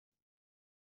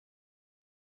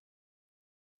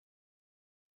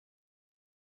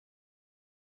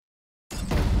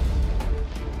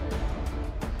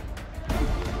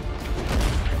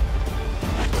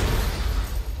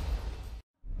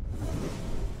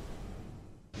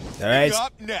All right.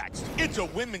 Up next, it's a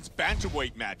women's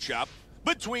bantamweight matchup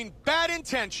between Bad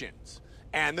Intentions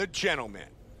and the Gentlemen.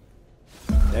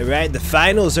 All right, the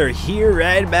finals are here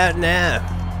right about now.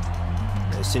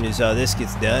 As soon as all this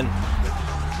gets done,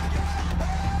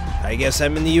 I guess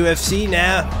I'm in the UFC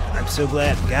now. I'm so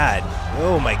glad. God.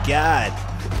 Oh, my God.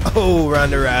 Oh,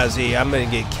 Ronda Rousey. I'm going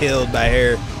to get killed by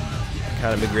her.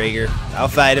 Conor McGregor. I'll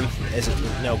fight him.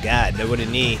 No, God. No, what a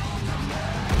knee.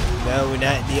 No, we're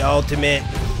not the ultimate.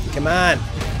 Come on.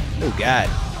 Oh, God.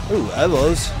 Oh,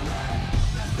 elbows.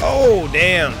 Oh,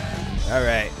 damn. All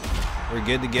right. We're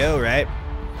good to go, right?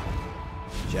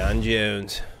 John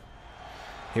Jones.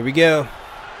 Here we go.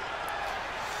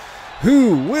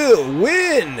 Who will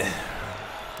win?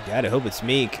 God, I hope it's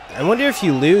Meek. I wonder if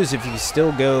you lose, if you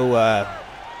still go in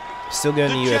the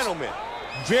UFC. Gentlemen,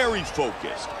 very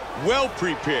focused, well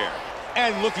prepared,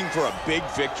 and looking for a big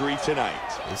victory tonight.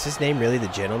 Is his name really the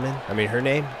Gentleman? I mean, her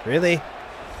name? Really?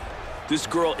 This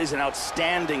girl is an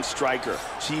outstanding striker.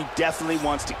 She definitely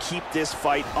wants to keep this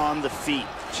fight on the feet.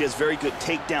 She has very good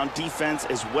takedown defense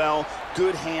as well.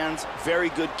 Good hands, very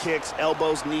good kicks,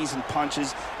 elbows, knees, and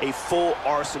punches. A full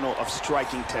arsenal of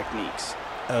striking techniques.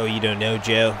 Oh, you don't know,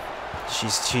 Joe.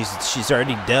 She's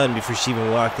already done before she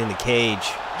even walked in the cage.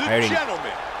 The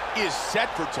Gentleman is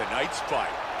set for tonight's fight.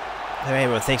 All right,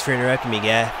 well, thanks for interrupting me,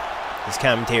 guy. This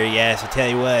commentary, yes, I'll tell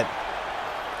you what.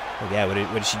 Oh, God,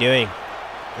 what is she doing?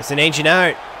 It's an ancient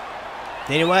art.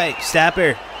 Dana White, stop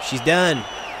her. She's done.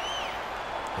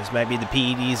 This might be the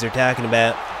PEDs they're talking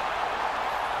about.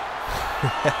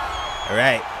 All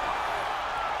right.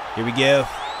 Here we go.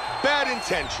 Bad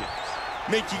Intentions.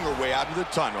 Making her way out of the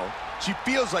tunnel, she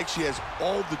feels like she has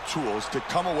all the tools to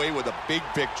come away with a big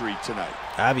victory tonight.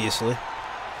 Obviously.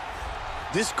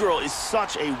 This girl is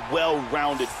such a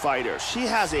well-rounded fighter. She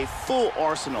has a full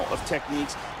arsenal of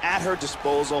techniques at her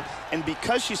disposal, and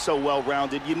because she's so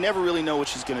well-rounded, you never really know what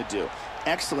she's going to do.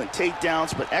 Excellent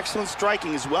takedowns, but excellent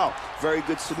striking as well. Very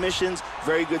good submissions,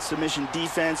 very good submission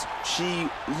defense. She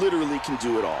literally can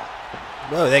do it all.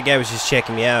 Whoa, that guy was just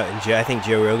checking me out, and I think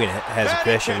Joe Rogan has a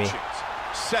crush on me.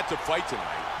 Set to fight tonight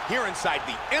here inside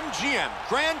the MGM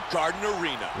Grand Garden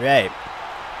Arena. Right.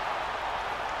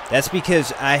 That's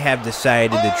because I have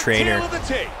decided the trainer. Tail of the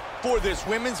tape for this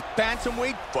women's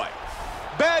bantamweight fight.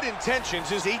 Bad Intentions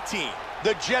is 18.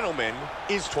 The Gentleman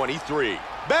is 23.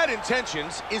 Bad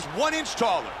Intentions is 1 inch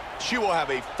taller. She will have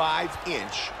a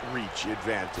 5-inch reach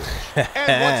advantage.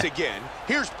 And once again,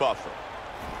 here's Buffer.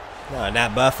 No,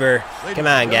 not Buffer. Come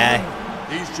on, guy.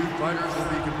 These two fighters will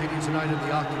be competing tonight in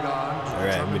the octagon. All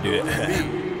right, I'm gonna do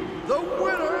it. The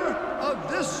winner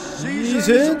of this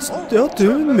season's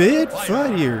ultimate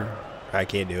fighter. I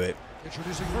can't do it.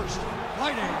 Introducing first,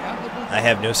 fighting at the blue I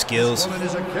have no skills. This woman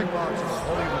is a kickboxer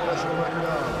holding a professional record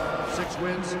of 6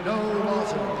 wins, no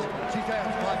losses. She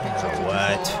stands 5 feet 6 inches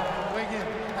What? tall, weighing in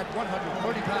at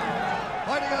 130 pounds.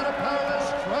 Fighting out of Paris,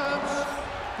 France,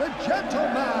 the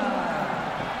Gentleman.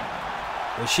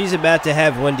 Well, she's about to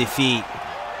have one defeat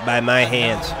by my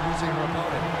hands.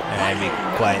 I'd be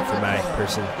quiet for my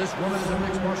person. This woman is a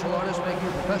mixed martial artist making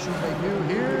a professional debut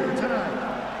here tonight.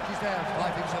 She stands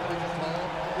 5 feet 7 inches tall,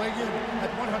 weighing in at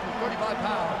 135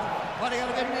 pounds. Fighting out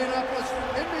of Indianapolis,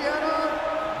 Indiana,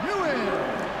 Nguyen.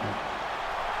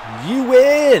 You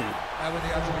win.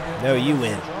 No, you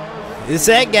win. It's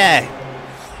that guy,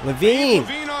 Levine.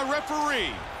 Levine, our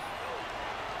referee.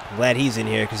 I'm glad he's in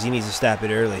here because he needs to stop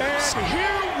it early. And here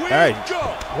we All right. go.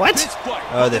 What? This fight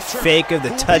Oh, the will determine fake of the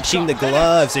who touching the becomes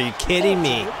gloves. the Are you kidding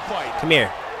me? ultimate fighter. Come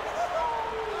here.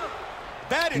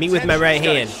 Bad Me with my right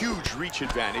Intentions hand. got a huge reach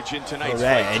advantage in All tonight's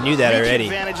right, fight. I knew that Reach already.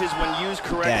 advantages when used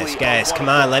correctly Guys, are come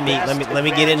one on, of let the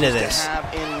me best get into advantages this. to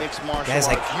have in mixed martial Guys,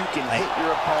 arts. You can hit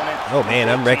your opponent. Oh man,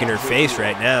 I'm wrecking her before face they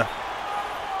right now.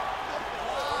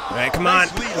 All right, come on.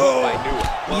 Nice lead hook Oh, by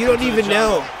Nguyen. you don't even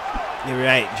know. You're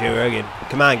right, Joe Rogan.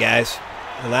 Come on, guys.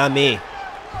 Allow me.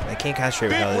 I can't concentrate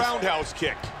with Big all this. roundhouse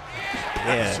kick.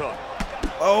 Nice Yeah. hook.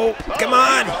 Oh, come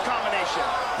on. Combination.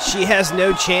 She has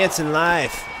no chance in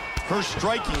life. Her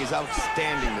striking is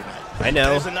outstanding tonight. I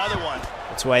know. There's another one.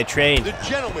 That's why I train. The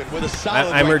Gentleman with a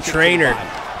solid I'm her right kick to the trainer. body.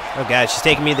 Oh, God, she's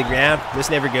taking me to the ground. This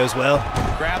never goes well.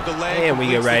 Grab the leg. And we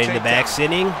go completes right in the back, takedown.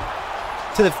 sitting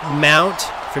to the mount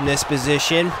from this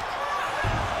position.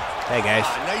 Hey, guys.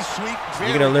 Nice sweep.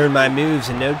 You're going to learn my moves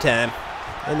in no time.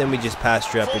 And then we just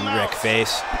posture up and wreck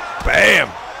face. Bam!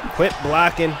 Quit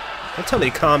blocking. Don't tell me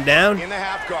to calm down. In the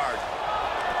half guard.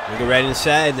 We go right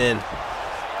inside then.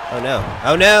 Oh, no.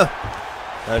 Oh, no.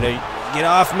 Oh, no. Get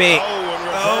off me.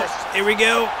 Oh, here we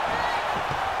go.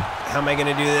 How am I going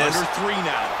to do this? Under 3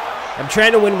 now. I'm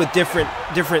trying to win with different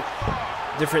things.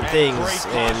 great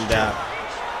And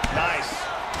posture. Nice.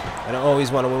 I don't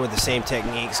always want to win with the same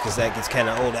techniques because that gets kind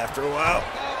of old after a while.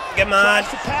 Come on.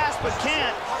 Tries to pass, but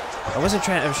can't. I was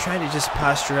trying to just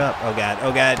posture up. Oh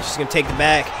god, she's gonna take the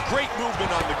back. Great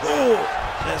movement on the Oh,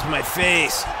 ground. that's my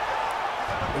face.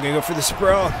 I'm gonna go for the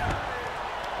sprawl.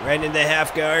 Right into the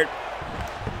half guard.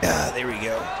 Ah, there we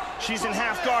go. She's in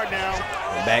half guard now.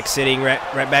 Back sitting, right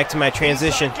back to my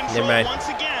transition. Inside Never control mind. once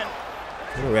again.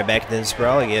 Right back to the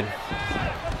sprawl again.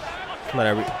 Come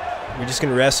on, we're just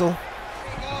gonna wrestle.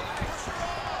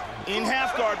 In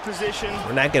half guard position.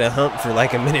 We're not gonna hump for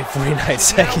like a minute 49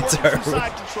 She's now seconds, working are some we?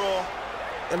 side control.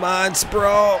 Come on,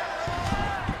 sprawl.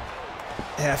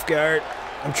 Half guard.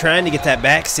 I'm trying to get that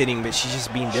back sitting, but she's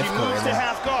just being She difficult moves right to now.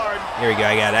 half guard. There we go.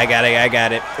 I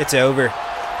got it. It's over.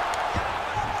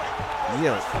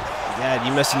 God,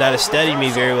 you must have not have studied me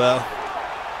very well.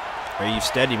 Or you've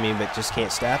studied me, but just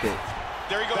can't stop it.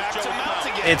 There he goes, Back to Joey. mount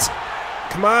again. It's,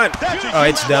 come on. Oh,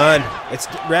 it's done. It's,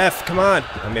 ref, come on.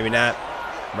 Or maybe not.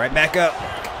 Right back up.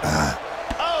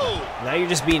 Oh! Now you're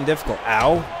just being difficult.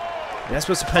 Ow. You're not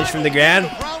supposed to punch from the ground.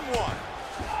 Round one.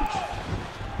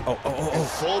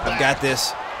 Full I've back. got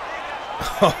this.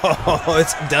 Oh,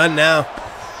 it's done now.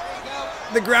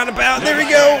 The ground about. There we go.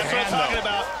 That's what I'm talking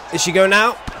about. Is she going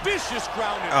out? Vicious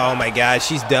ground and Oh my God,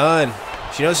 she's done.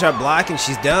 She knows how to block and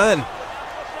she's done.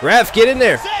 Ref, get in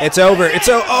there. It's over. It's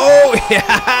over. Oh,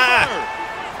 yeah.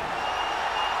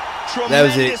 That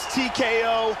was it. Tremendous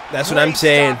TKO. That's what I'm Great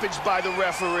saying. Stoppage by the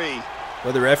referee.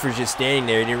 Well, the ref was just standing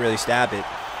there. He didn't really stop it.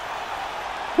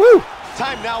 Woo.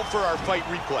 time now for our fight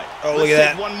replay. Oh, look Let's at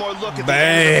take that. one more look at Bam. the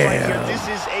end of the fight here.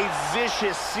 This is a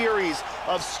vicious series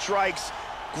of strikes,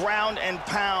 ground and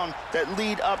pound, that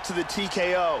lead up to the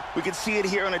TKO. We can see it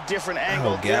here on a different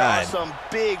angle. Oh, There are God. some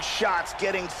big shots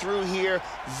getting through here.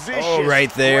 Vicious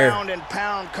right there. ground and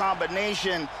pound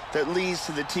combination that leads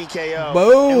to the TKO.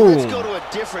 Boom. And let's go to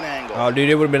a different angle. Oh, dude,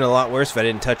 it would have been a lot worse if I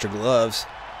didn't touch her gloves.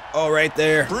 Oh, right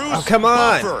there. Bruce Oh, come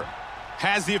on. Buffer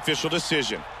has the official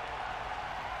decision.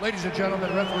 Ladies and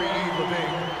gentlemen, referee Eve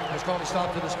Levine has called a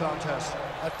stop to this contest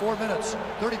at 4 minutes,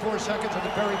 34 seconds of the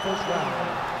very first round.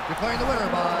 Declaring the winner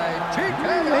by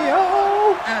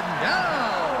TKO. And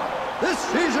now, this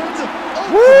season's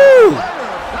Woo!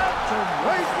 Ultimate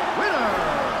Bantamweight winner.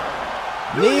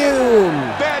 Neum.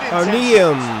 Bad Oh, intentions.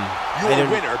 Neum. I Your don't-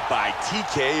 winner by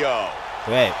TKO.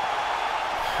 Wait.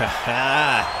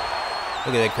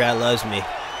 Look at that crowd loves me.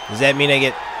 Does that mean I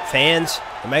get fans?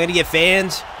 Am I going to get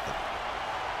fans?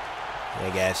 Yeah,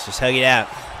 guys, just hug it out.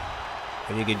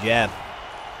 You did a good job.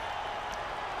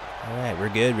 All right, we're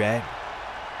good, right?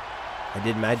 I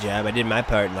did my job. I did my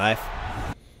part in life.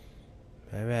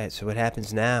 All right, so what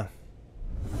happens now?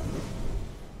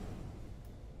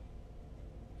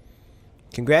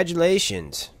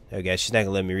 Congratulations. Oh, guys, she's not going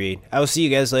to let me read. I will see you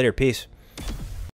guys later. Peace.